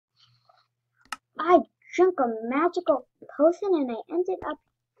I drank a magical potion and I ended up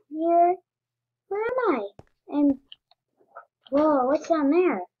here. Where am I? And whoa, what's down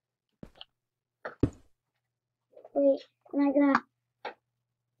there? Wait, am I gonna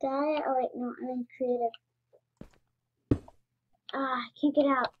die? Oh wait, no, I'm in creative. I can't get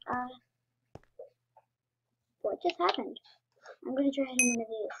out. What just happened? I'm gonna try hitting one of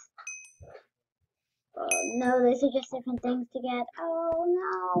these. Oh no, these are just different things to get. Oh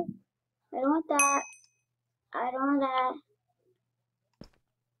no, I don't want that. I don't want that.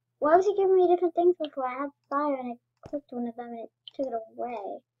 Why was he giving me different things before? I had fire and I clicked one of them and it took it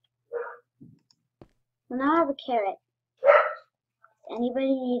away. Well, now I have a carrot.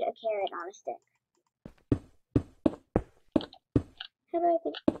 Anybody need a carrot on a stick? How do I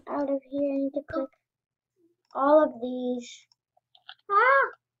get out of here? I need to click all of these. Ah!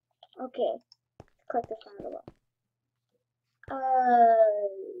 Okay. Click this one below.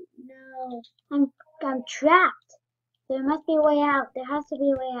 No. I'm trapped. There must be a way out. There has to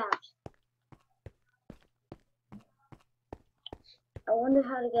be a way out. I wonder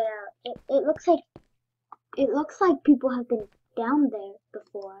how to get out. It looks like people have been down there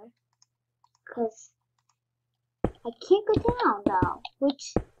before. Cause I can't go down though.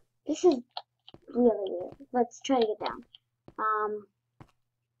 Which this is really weird. Let's try to get down.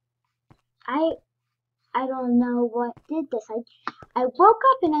 I don't know what did this. I woke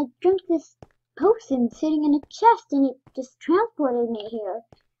up and I drank this potion sitting in a chest and it just transported me here.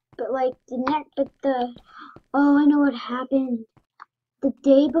 But like oh, I know what happened. The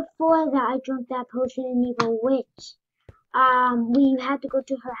day before that I drank that potion in Evil Witch, we had to go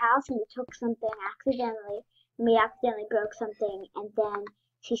to her house and we took something accidentally and we accidentally broke something and then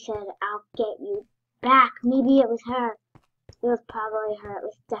she said, I'll get you back. Maybe it was her. It was probably her. It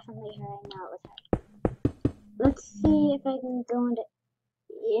was definitely her. I know it was her. Let's see if I can go into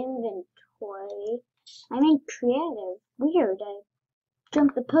inventory. I'm in creative. Weird. I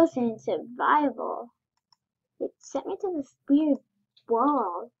jumped the potion in survival. It sent me to this weird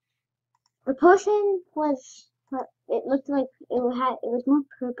world. The potion was, it looked like it was more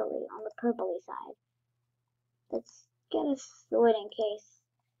purpley on the purpley side. Let's get a sword in case.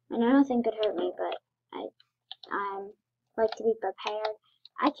 And I don't think it hurt me, but I like to be prepared.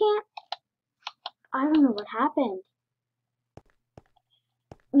 I don't know what happened.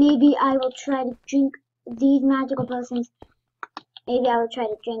 Maybe I will try to drink these magical potions. Maybe I will try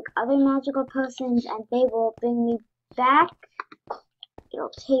to drink other magical potions and they will bring me back. It'll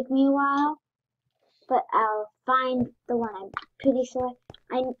take me a while, but I'll find the one. I'm pretty sure.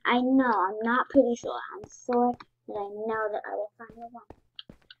 I know, I'm not pretty sure. I'm sure that I know that I will find the one.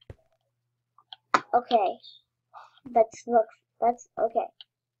 Okay, let's look. Okay.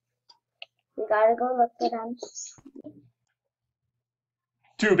 We gotta go look for them.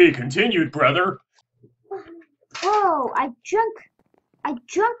 To be continued, brother. Whoa, I drank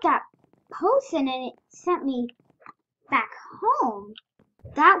that potion and it sent me back home.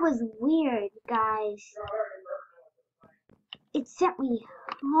 That was weird, guys. It sent me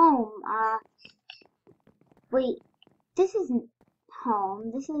home. Wait, this isn't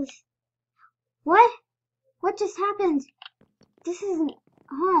home. This is... What? What just happened? This isn't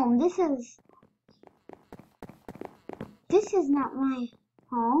home. This is not my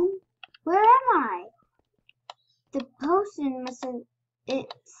home. Where am I? The potion must have...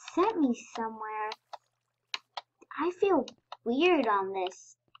 It sent me somewhere. I feel weird on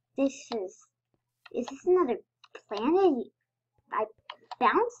this. Is this another planet? I'm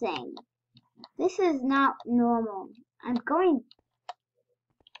bouncing. This is not normal. I'm going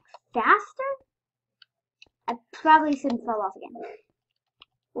faster? I probably shouldn't fall off again.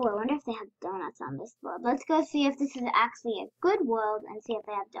 Oh, I wonder if they have donuts on this world. Let's go see if this is actually a good world and see if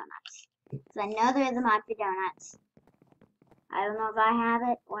they have donuts. Because I know there is a mod for donuts. I don't know if I have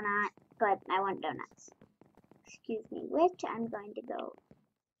it or not, but I want donuts. Excuse me, which I'm going to go.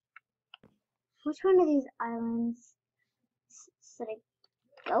 Which one of these islands should I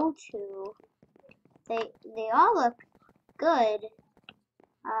go to? They all look good.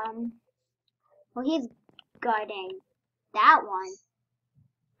 Well, he's guarding that one.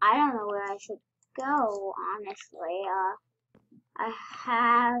 I don't know where I should go, honestly.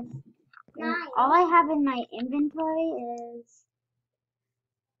 All I have in my inventory is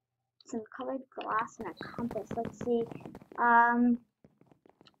some colored glass and a compass. Let's see. I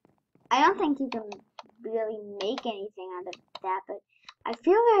don't think you can really make anything out of that, but it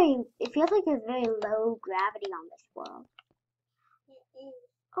feels like there's very low gravity on this world.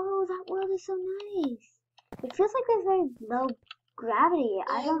 Oh, that world is so nice. It feels like there's very low gravity.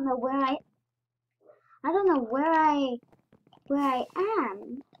 I don't know where I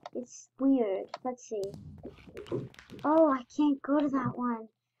am. It's weird. Let's see. Oh, I can't go to that one.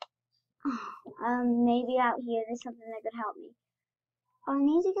 Maybe out here there's something that could help me. Oh, I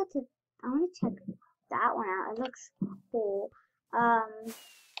need to get to. I want to check that one out. It looks cool.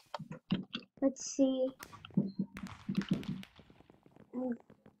 Let's see.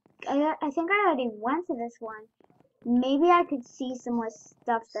 I think I already went to this one. Maybe I could see some more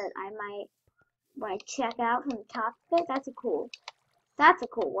stuff that I might want to check out from the top of it. That's a cool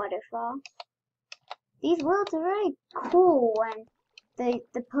waterfall. These worlds are really cool, and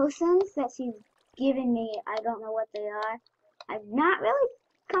the potions that she's given me, I don't know what they are. I'm not really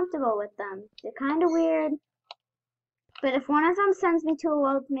comfortable with them. They're kind of weird. But if one of them sends me to a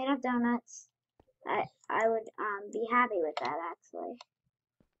world made of donuts, I would be happy with that actually.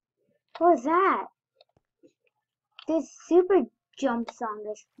 What was that? There's super jumps on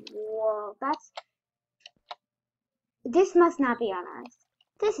this world. This must not be on Earth.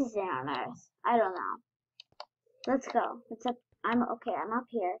 This isn't on Earth. I don't know. Let's go. It's up. I'm okay. I'm up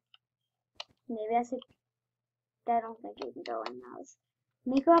here. Maybe I should. I don't think you can go in those.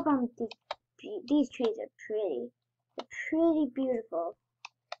 Let me go up on these trees are pretty. They're pretty beautiful.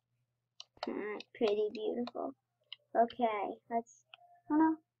 Pretty beautiful. Okay, let's. Oh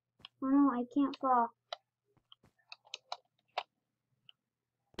no! Oh no! I can't fall.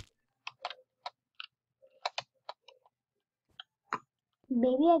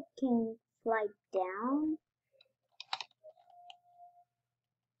 Maybe I can slide down.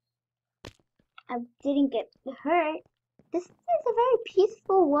 I didn't get hurt. This is a very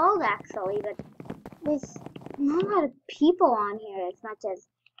peaceful world actually, but there's not a lot of people on here as much as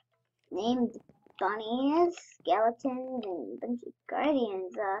named bunnies, skeletons, and a bunch of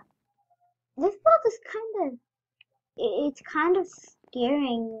guardians. This world is it's kind of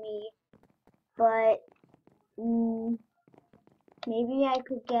scaring me, but maybe I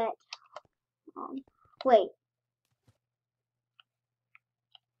could get, wait,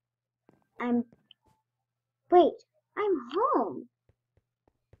 I'm home.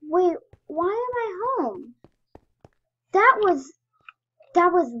 Wait, why am I home? That was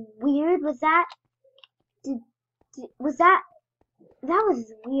weird. That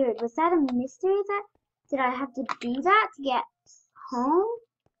was weird. Was that a mystery did I have to do that to get home?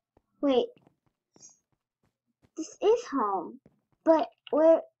 Wait, this is home, but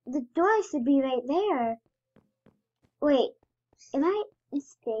where the door should be right there. Wait, am I in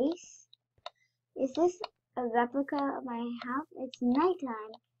space? Is this a replica of my house? It's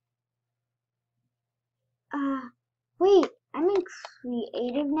nighttime. Wait, I'm in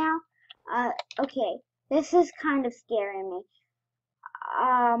creative now. Okay, this is kind of scaring me.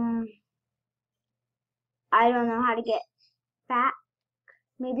 I don't know how to get back.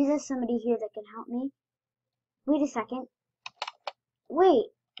 Maybe there's somebody here that can help me. Wait a second.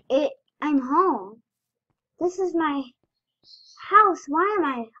 Wait, I'm home. This is my house. Why am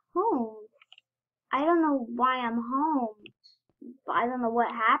I home? I don't know why I'm home. I don't know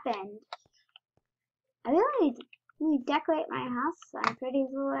what happened. I really need to decorate my house. I'm pretty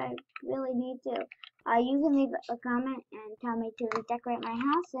sure I really need to. You can leave a comment and tell me to redecorate my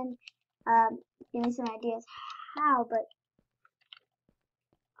house and give me some ideas how, but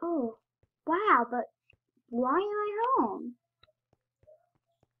oh wow, but why am I home?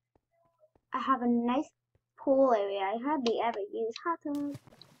 I have a nice pool area. I hardly ever use hot tubs.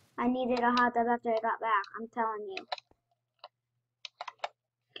 I needed a hot tub after I got back, I'm telling you.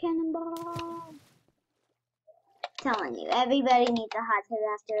 Cannonball! Telling you, everybody needs a hot tub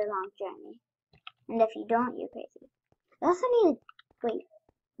after a long journey. And if you don't, you're crazy. I also need wait,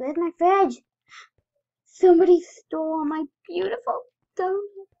 where's my fridge? Somebody stole my beautiful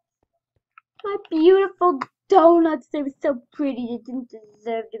donuts. My beautiful donuts. They were so pretty. They didn't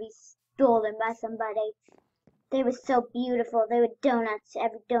deserve to be stolen by somebody. They were so beautiful. They were donuts.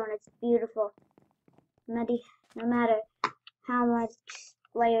 Every donut's beautiful. No matter how much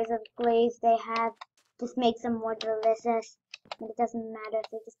layers of glaze they have, just makes them more delicious. And it doesn't matter if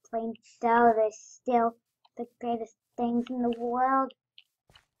they're just plain dough. They're still the greatest things in the world.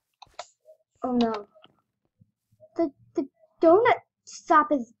 Oh no. The donut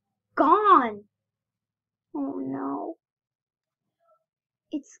shop is gone. Oh no.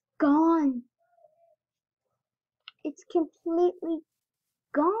 It's gone. It's completely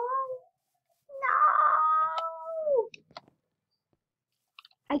gone. No!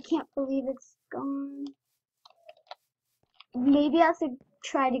 I can't believe it's gone. Maybe I should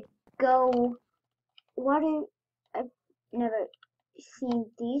try to go. I've never seen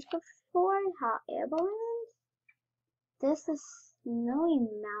these before. Hot air balloons. This is Snowy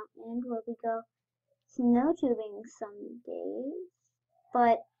Mountain where we go snow tubing some days.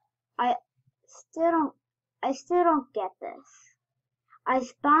 But I still don't get this. I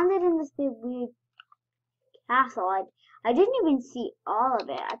spawned it in this big weird castle. I didn't even see all of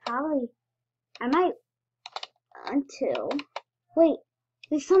it. I might want to. Wait,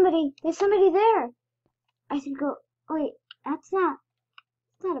 there's somebody there. I should go. Wait, that's not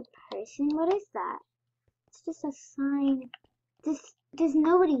a person. What is that? It's just a sign. There's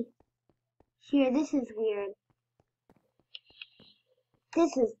nobody here. This is weird.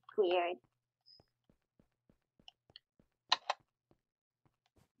 This is weird.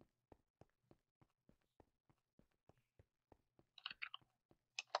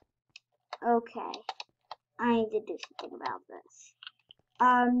 Okay, I need to do something about this.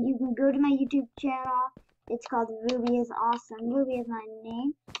 You can go to my YouTube channel. It's called Ruby is Awesome. Ruby is my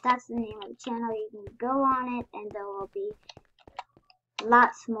name. That's the name of the channel. You can go on it, and there will be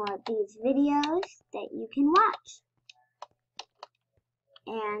lots more of these videos that you can watch.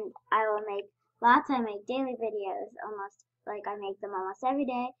 And I make daily videos, I make them almost every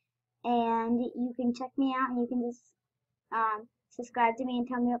day. And you can check me out, and you can just subscribe to me and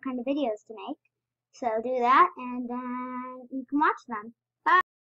tell me what kind of videos to make. So do that, and then you can watch them.